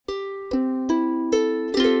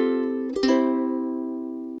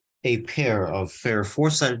A pair of fair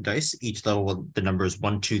four-sided dice, each level with the numbers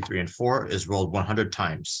 1, 2, 3, and 4, is rolled 100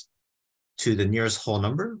 times. To the nearest whole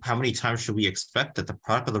number, how many times should we expect that the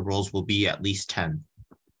product of the rolls will be at least 10?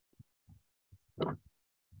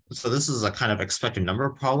 So this is a kind of expected number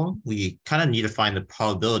problem. We kind of need to find the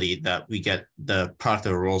probability that we get the product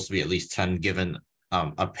of the rolls to be at least 10 given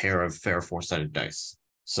a pair of fair four-sided dice.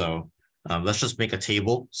 So let's just make a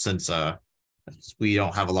table since we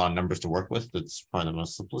don't have a lot of numbers to work with. That's probably the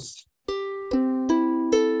most simplest.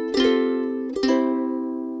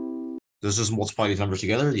 Let's just multiply these numbers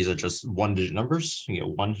together. These are just one-digit numbers. You get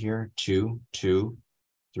 1 here, 2, 2,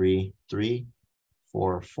 3, 3,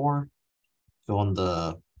 4, 4. Fill in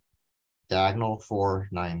the diagonal 4,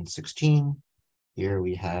 9, 16. Here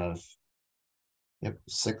we have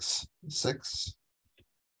 6, 6,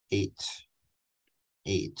 8,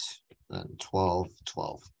 8, and 12,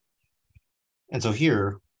 12. And so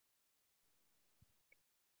here,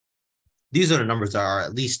 these are the numbers that are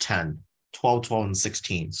at least 10, 12, 12, and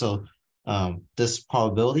 16. So this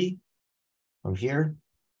probability from here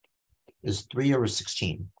is 3 over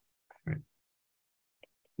 16. Right?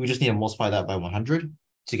 We just need to multiply that by 100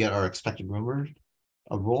 to get our expected number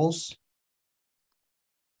of rolls.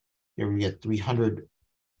 Here we get 300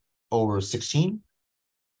 over 16.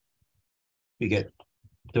 We get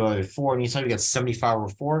divided by 4, and each time we get 75 over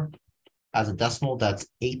 4. As a decimal, that's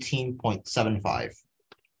 18.75.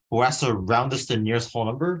 We're asked to round this to the nearest whole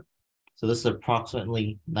number. So this is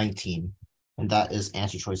approximately 19. And that is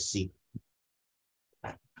answer choice C.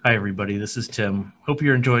 Hi, everybody. This is Tim. Hope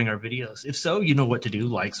you're enjoying our videos. If so, you know what to do.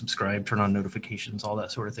 Like, subscribe, turn on notifications, all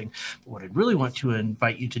that sort of thing. But what I'd really want to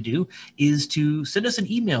invite you to do is to send us an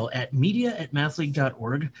email at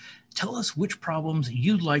media@mathleague.org. Tell us which problems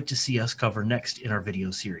you'd like to see us cover next in our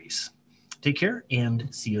video series. Take care and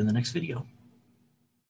see you in the next video.